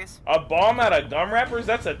 Just curious. A bomb out of gum wrappers?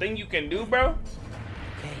 That's a thing you can do, bro?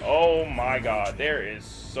 Oh my god, there is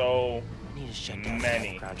so need to shut down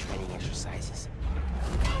many ground training exercises.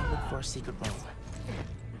 Look for a secret room.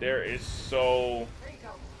 There is so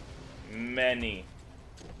many.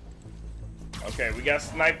 Okay, we got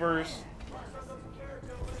snipers.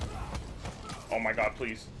 Oh my god,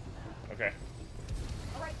 please. Okay.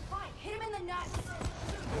 Alright, fine. Hit him in the nuts.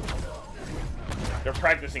 They're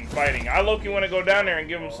practicing fighting. I low-key want to go down there and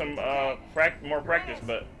give them some more practice,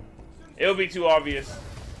 but it'll be too obvious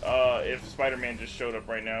if Spider-Man just showed up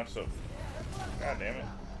right now, so... God damn it.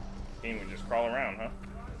 Can't even just crawl around, huh?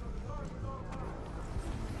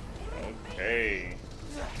 Okay.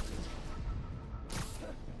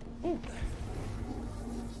 Ooh.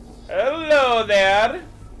 Hello there.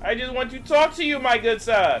 I just want to talk to you, my good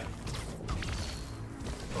sir.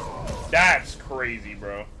 That's crazy,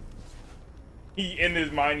 bro. He, in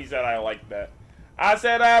his mind, he said, I like that. I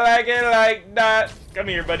said, I like it like that. Come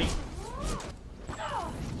here, buddy.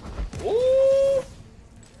 Ooh.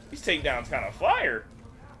 These takedowns kind of fire.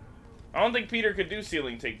 I don't think Peter could do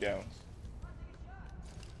ceiling takedowns.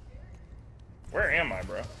 Where am I,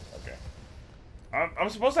 bro? Okay. I'm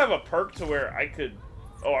supposed to have a perk to where I could...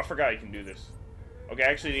 Oh, I forgot you can do this. Okay,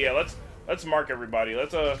 actually, yeah, let's mark everybody.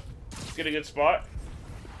 Let's get a good spot.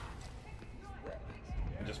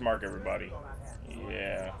 And just mark everybody.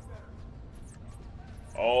 Yeah.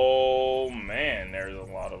 Oh, man, there's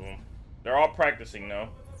a lot of them. They're all practicing, though.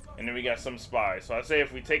 And then we got some spies. So I say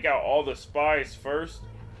if we take out all the spies first,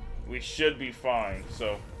 we should be fine.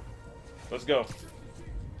 So, let's go.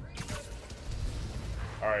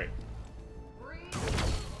 Alright.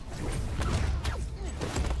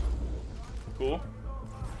 Cool.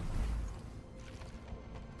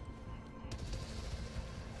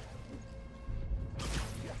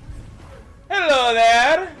 Hello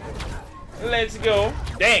there. Let's go.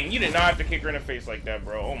 Dang, you did not have to kick her in the face like that,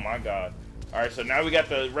 bro. Oh my god. Alright, so now we got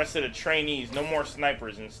the rest of the trainees. No more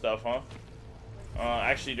snipers and stuff, huh?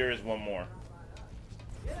 Actually, there is one more.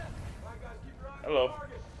 Hello.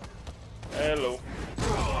 Hello.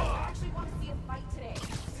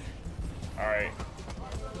 Alright.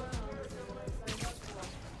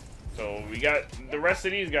 So, we got the rest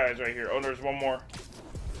of these guys right here. Oh, there's one more.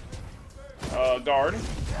 Guard.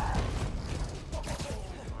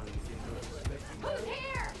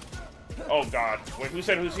 Oh, God. Wait, who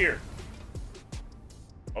said who's here?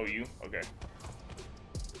 Oh, you? Okay.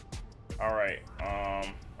 Alright,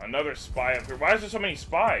 another spy up here. Why is there so many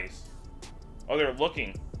spies? Oh, they're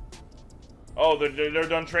looking. Oh, they're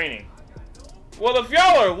done training. Well, if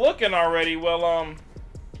y'all are looking already, well,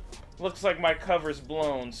 looks like my cover's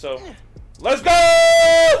blown, so let's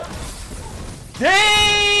go!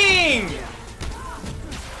 Dang!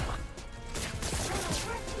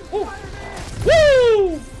 Woo!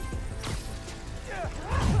 Woo!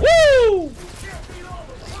 Woo!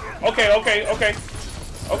 Okay, okay, okay.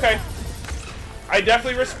 Okay. I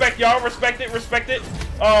definitely respect y'all. Respect it, respect it.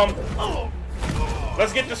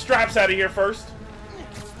 Let's get the straps out of here first.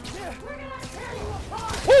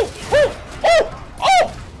 Woo! Woo! Oh!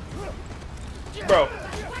 Oh! Bro.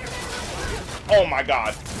 Oh my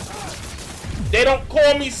god. They don't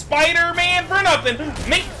call me Spider-Man for nothing.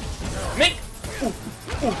 Mink! Mink! Ooh!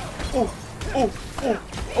 Ooh! Ooh! Ooh! Ooh!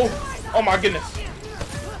 Ooh! Oh my goodness.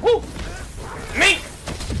 Woo! Mink!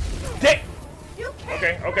 Dick!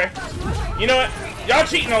 Okay, okay. You know what? Y'all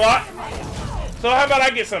cheating a lot. So how about I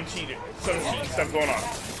get some cheating stuff going on?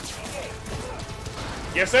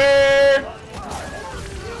 Yes, sir!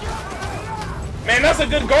 Man, that's a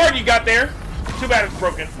good guard you got there. Too bad it's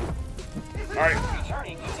broken. Alright.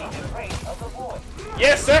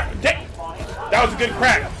 Yes, sir! That was a good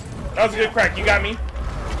crack. That was a good crack. You got me?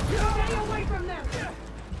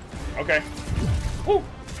 Okay. Woo!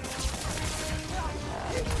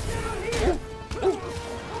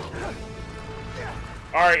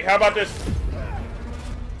 Alright, how about this?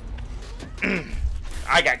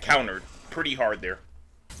 I got countered pretty hard there.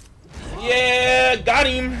 Yeah, got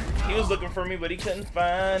him. He was looking for me, but he couldn't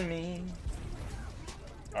find me.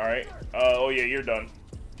 Alright. Oh yeah, you're done.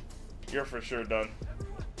 You're for sure done.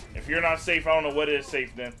 If you're not safe, I don't know what is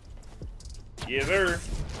safe then. Yes, sir.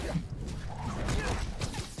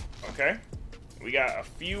 Okay. We got a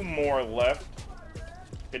few more left.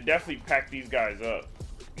 Could definitely pack these guys up.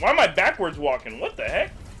 Why am I backwards walking? What the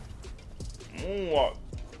heck? Moonwalk.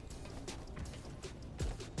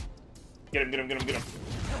 Get him, get him, get him, get him.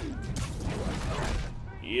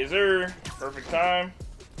 Yes, sir. Perfect time.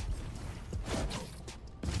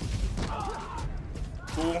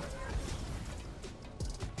 Cool.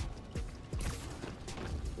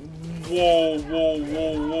 Whoa, whoa,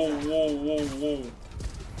 whoa, whoa, whoa, whoa, whoa.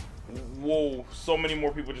 Whoa, so many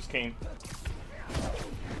more people just came.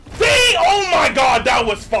 Dang! Oh my god, that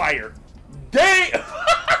was fire! Dang!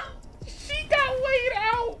 She got laid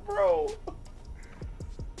out, bro!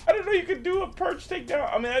 I didn't know you could do a perch takedown.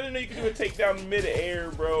 I mean, I didn't know you could do a takedown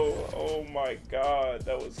mid-air, bro. Oh my god,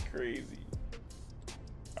 that was crazy.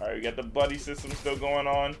 Alright, we got the buddy system still going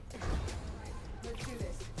on. Let's do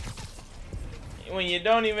this. When you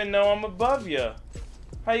don't even know I'm above you.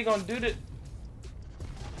 How you gonna do that?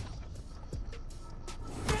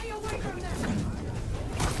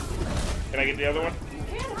 Can I get the other one?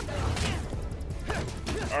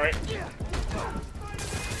 Alright.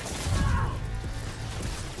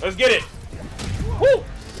 Let's get it. Woo!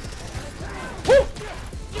 Woo!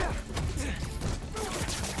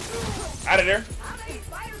 Out of there.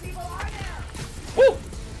 Woo!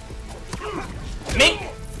 Mink!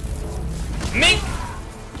 Mink!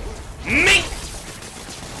 Mink!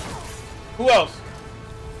 Who else?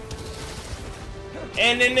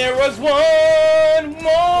 And then there was one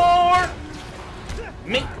more.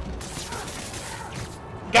 Mink.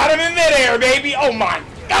 Got him in midair, baby. Oh my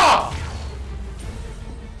god.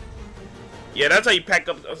 Yeah, that's how you pack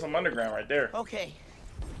up some underground right there. Okay.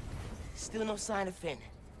 Still no sign of Phin.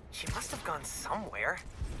 She must have gone somewhere.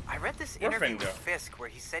 I read this interview with Fisk where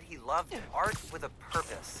he said he loved art with a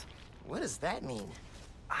purpose. What does that mean?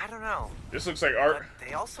 I don't know. This looks like art. But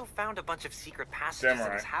they also found a bunch of secret passages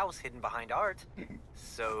in his house hidden behind art.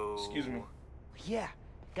 So... Excuse me. Yeah,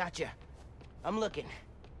 gotcha. I'm looking.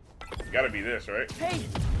 It's gotta be this, right? Hey!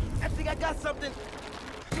 I think I got something!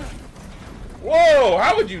 Whoa!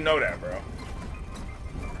 How would you know that, bro?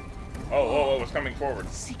 Oh, it's coming forward.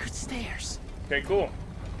 Secret stairs. Okay, cool.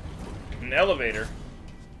 An elevator.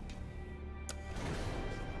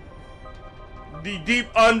 The deep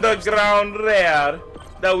underground rail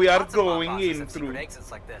that we are going in through.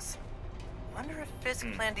 Exits like this. Wonder if Fisk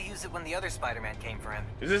planned to use it when the other Spider-Man came for him.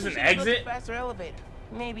 Is this an exit? Faster elevator.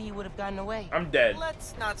 Maybe he would have gotten away. I'm dead.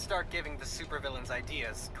 Let's not start giving the supervillains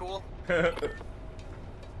ideas, cool?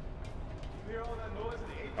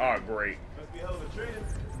 Oh, great.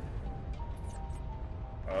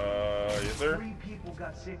 Yes, sir. 3 people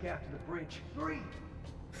got sick after the bridge. 3.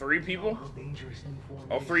 3 people?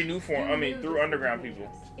 Oh, 3 new form. I mean, through underground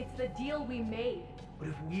people. It's the deal we made. But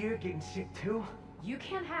if we're getting sick too? You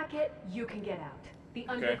can't hack it, you can get out. The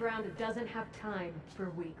underground doesn't have time for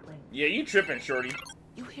weaklings. Yeah, you tripping, shorty.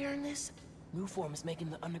 You hearing this? New form is making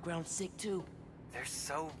the underground sick too. They're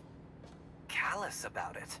so callous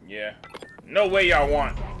about it. Yeah. No way y'all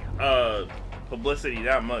want publicity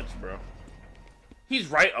that much, bro. He's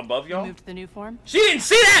right above y'all. Moved the new form? She didn't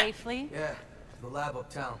see that! Safely? Yeah, to the lab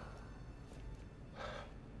uptown.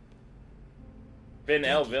 Phin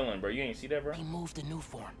L villain, bro. You ain't see that, bro? He moved the new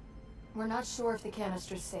form. We're not sure if the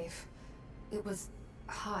canister's safe. It was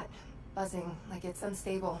hot, buzzing, like it's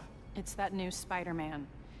unstable. It's that new Spider-Man.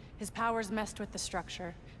 His powers messed with the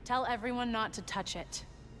structure. Tell everyone not to touch it.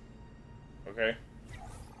 Okay.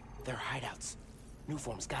 They're hideouts. New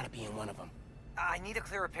form's gotta be in one of them. I need a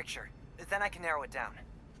clearer picture. Then I can narrow it down.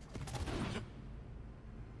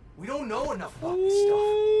 We don't know enough about this stuff.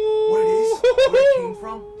 What it is, where it came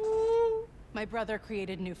from. My brother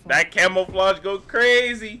created new form. That camouflage go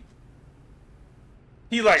crazy.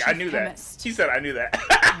 He's like, I knew chemist. that. He said, I knew that.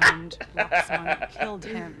 And Roxxon killed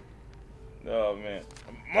him. Oh, man.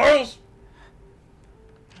 Miles!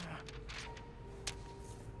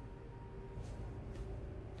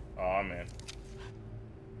 Oh, man.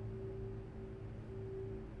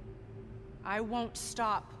 I won't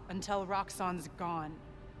stop until Roxxon's gone.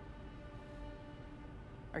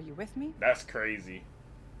 Are you with me? That's crazy.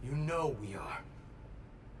 You know we are.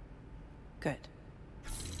 Good.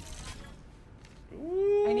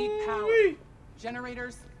 Ooh. I need power.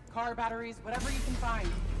 Generators, car batteries, whatever you can find.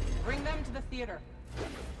 Bring them to the theater.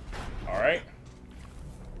 Alright.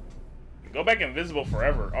 Go back invisible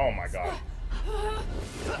forever. Oh my god.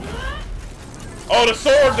 Oh, the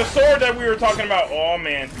sword that we were talking about. Oh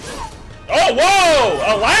man. Oh,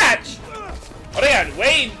 whoa! A latch!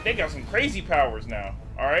 Oh, they got some crazy powers now.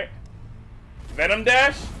 Alright. Venom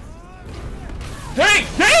dash. Hey!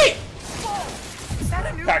 Hey!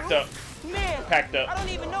 Packed up. Man, packed up. I don't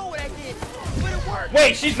even know what I did, but it worked.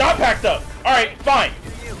 Wait, she's not packed up. Alright, fine.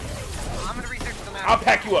 I'm gonna research the map. I'll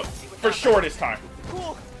pack you up. For sure this time.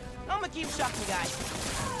 Cool. I'm gonna keep shocking guys.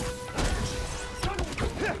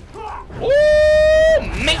 Ooh,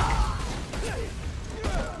 mink.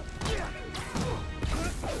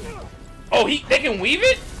 Oh, they can weave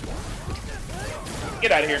it?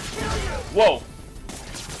 Get out of here. Whoa.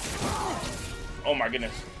 Oh my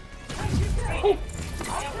goodness. Ooh.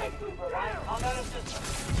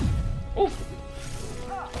 Ooh.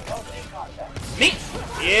 Neat.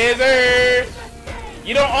 Yes, sir.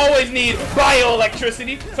 You don't always need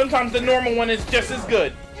bioelectricity. Sometimes the normal one is just as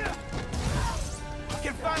good.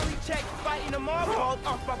 Can finally check fighting a mob called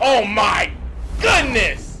Oh my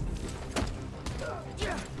goodness!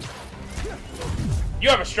 You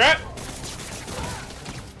have a strap?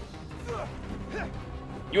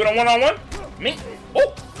 You want a one-on-one? Me?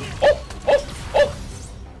 Oh! Oh! Oh! Oh!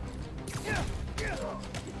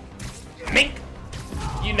 Mink!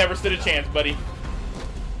 You never stood a chance, buddy.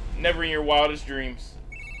 Never in your wildest dreams.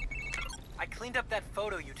 I cleaned up that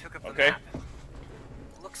photo you took of the Okay. map.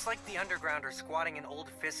 Looks like the underground are squatting in old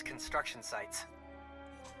Fisk construction sites.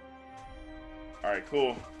 Alright,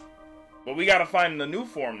 cool. But we gotta find the new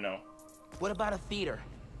form, though. What about a theater?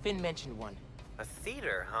 Phin mentioned one. A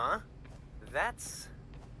theater, huh? That's...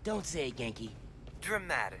 Don't say it, Genki.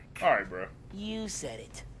 dramatic. Alright, bro. You said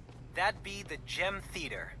it. That'd be the Gem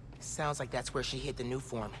Theater. Sounds like that's where she hit the new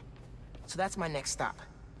form. So that's my next stop.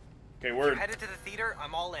 Okay, If word. you're headed to the theater,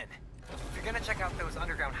 I'm all in. If you're gonna check out those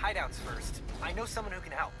underground hideouts first, I know someone who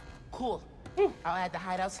can help. Cool. I'll add the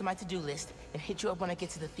hideouts to my to-do list and hit you up when I get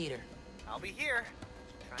to the theater. I'll be here,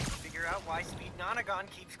 trying to figure out why Speed Nonagon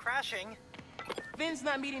keeps crashing. Finn's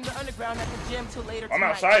not meeting the underground at the gym till later I'm tonight.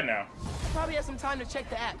 outside now. Probably has some time to check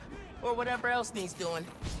the app, or whatever else needs doing.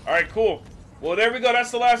 Alright, cool. Well, there we go.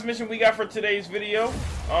 That's the last mission we got for today's video.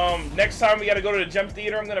 Next time we gotta go to the Gem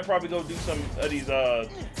Theater. I'm gonna probably go do some of these, I'm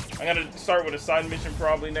gonna start with a side mission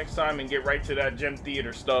probably next time and get right to that Gem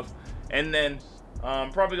Theater stuff. And then,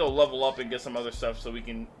 probably go level up and get some other stuff so we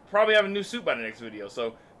can probably have a new suit by the next video.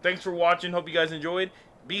 So, thanks for watching. Hope you guys enjoyed.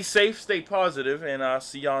 Be safe, stay positive, and I'll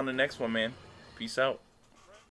see y'all in the next one, man. Peace out.